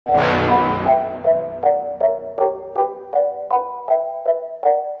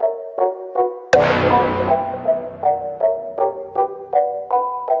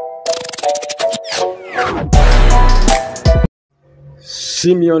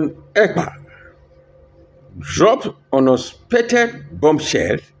Simeon Ekpa dropped unexpected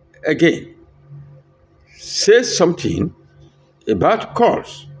bombshell again, says something about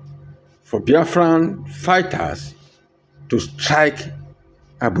calls for Biafran fighters to strike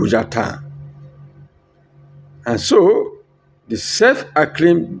Abuja town. And so, the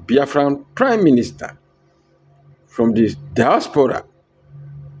self-acclaimed Biafran Prime Minister from the diaspora,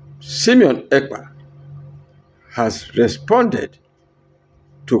 Simeon Ekpa, has responded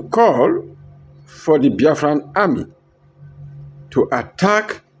to call for the Biafran army to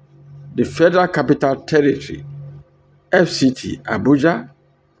attack the Federal Capital Territory, FCT, Abuja.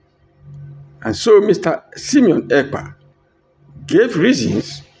 And so Mr. Simeon Ekpa gave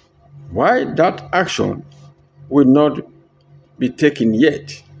reasons why that action will not be taken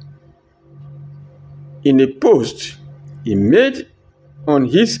yet. In a post he made on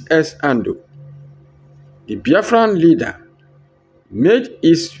his X handle, the Biafran leader made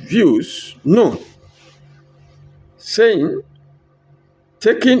his views known, saying,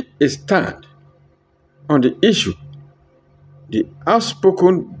 taking a stand on the issue, the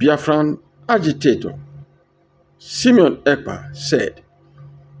outspoken Biafran agitator, Simeon Ekpa, said,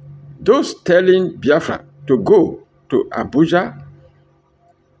 those telling Biafran to go to Abuja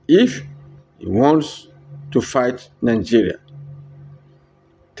if he wants to fight Nigeria,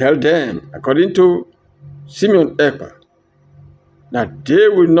 tell them, according to Simeon Ekpa, that they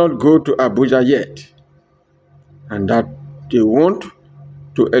will not go to Abuja yet, and that they want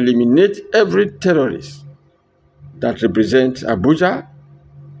to eliminate every terrorist that represents Abuja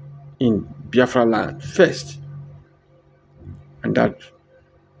in Biafra land first, and that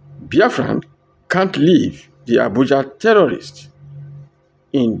Biafran can't leave the Abuja terrorists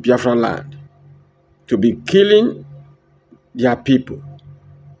in Biafra land to be killing their people,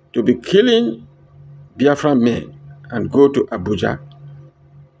 to be killing Biafra men and go to Abuja.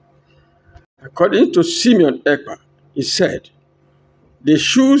 According to Simeon Ekpa, he said, they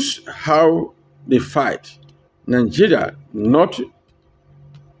choose how they fight, Nigeria not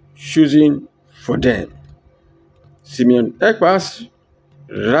choosing for them. Simeon Ekpa's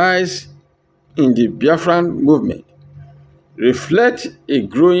rise in the Biafran movement reflects a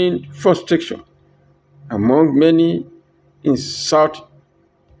growing frustration among many in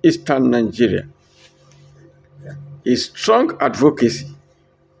southeastern Nigeria. His strong advocacy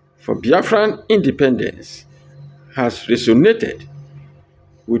for Biafran independence has resonated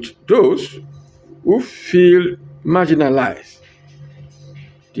with those who feel marginalized.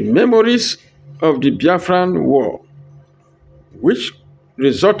 The memories of the Biafran War, which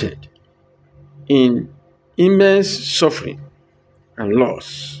resulted in immense suffering and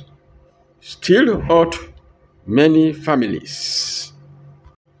loss, still hurt many families,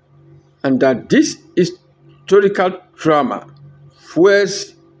 and that this historical trauma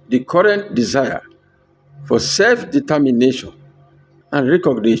fuels the current desire for self-determination and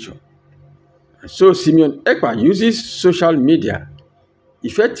recognition. And so Simeon Ekpa uses social media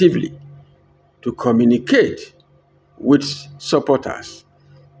effectively to communicate with supporters,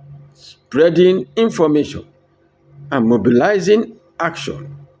 spreading information and mobilizing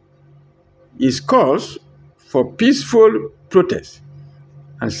action. His calls for peaceful protest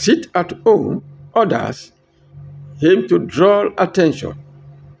and sit-at-home orders aim to draw attention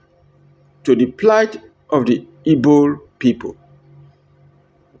to the plight of the Igbo people.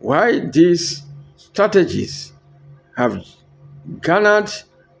 While these strategies have garnered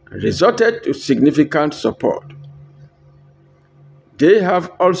and resulted to significant support, they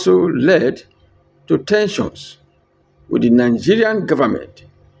have also led to tensions with the Nigerian government,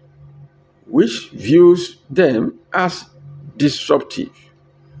 which views them as disruptive.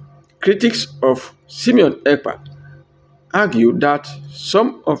 Critics of Simeon Ekpa argue that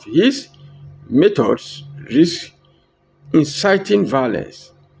some of his methods risk inciting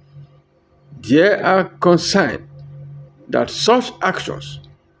violence. They are concerned that such actions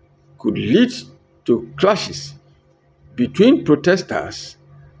could lead to clashes between protesters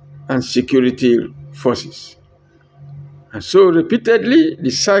and security forces. And so repeatedly,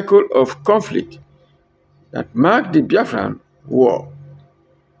 the cycle of conflict that marked the Biafran War.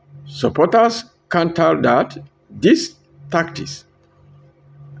 Supporters counter that these tactics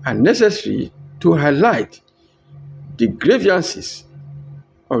are necessary to highlight the grievances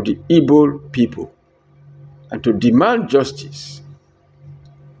of the Igbo people and to demand justice.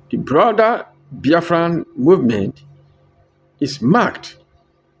 The broader Biafran movement is marked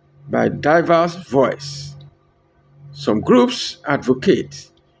by diverse voice. Some groups advocate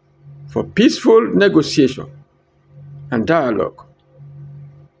for peaceful negotiation and dialogue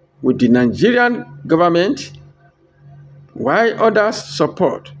with the Nigerian government while others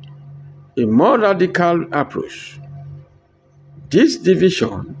support a more radical approach. This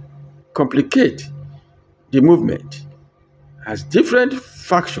division complicates the movement as different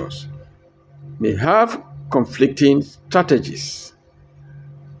factions may have conflicting strategies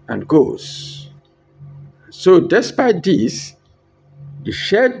and goals. So despite this, the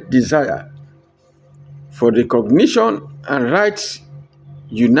shared desire for recognition and rights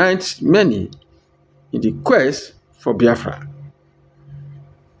unites many in the quest for Biafra.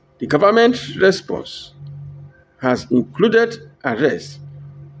 The government response has included arrests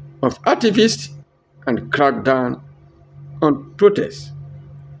of activists and crackdown on protests,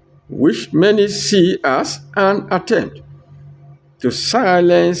 which many see as an attempt to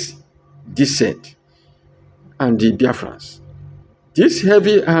silence dissent and the Biafrans. This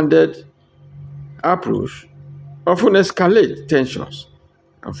heavy-handed approach often escalates tensions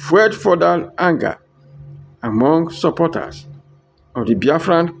and fueled further anger among supporters of the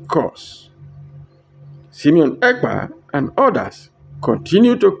Biafran cause. Simeon Ekpa and others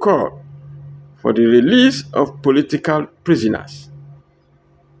continue to call for the release of political prisoners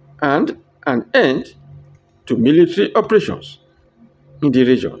and an end to military operations in the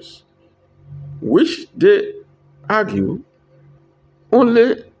regions, which they argue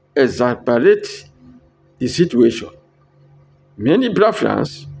only exacerbate the situation. Many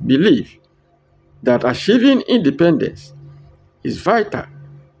Biafrans believe that achieving independence is vital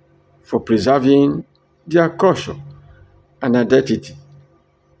for preserving their culture and identity.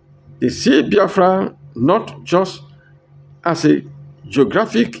 They see Biafra not just as a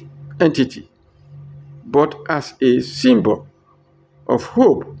geographic entity, but as a symbol of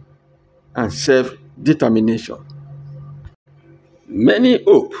hope and self-determination. Many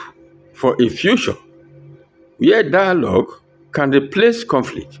hope for a future where dialogue can replace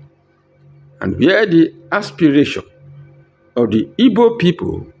conflict and where the aspiration of the Igbo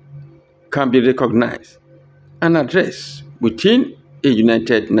people can be recognized and addressed within a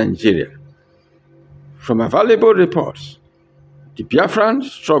united Nigeria. From available reports, the Biafran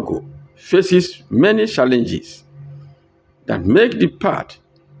struggle faces many challenges that make the path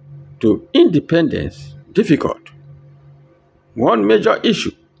to independence difficult. One major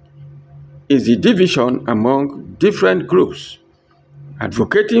issue is the division among different groups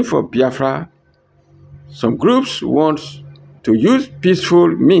advocating for Biafra. Some groups want to use peaceful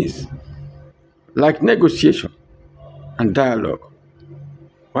means like negotiation and dialogue,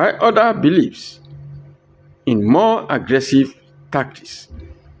 while others believe in more aggressive tactics.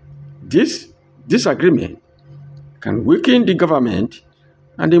 This disagreement can weaken the government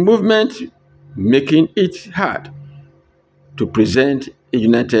and the movement, making it hard to present a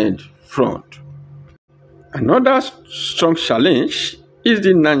united front. Another strong challenge is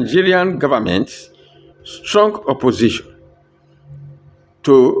the Nigerian government's strong opposition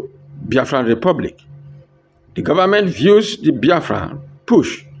to Biafran Republic. The government views the Biafran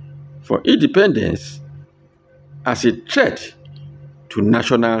push for independence as a threat to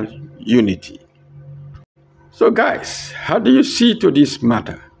national unity. So guys, how do you see to this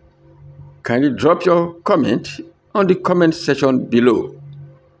matter? Kindly drop your comment on the comment section below.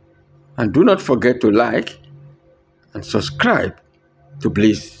 And do not forget to like and subscribe to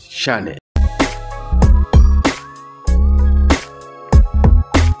Bliss channel.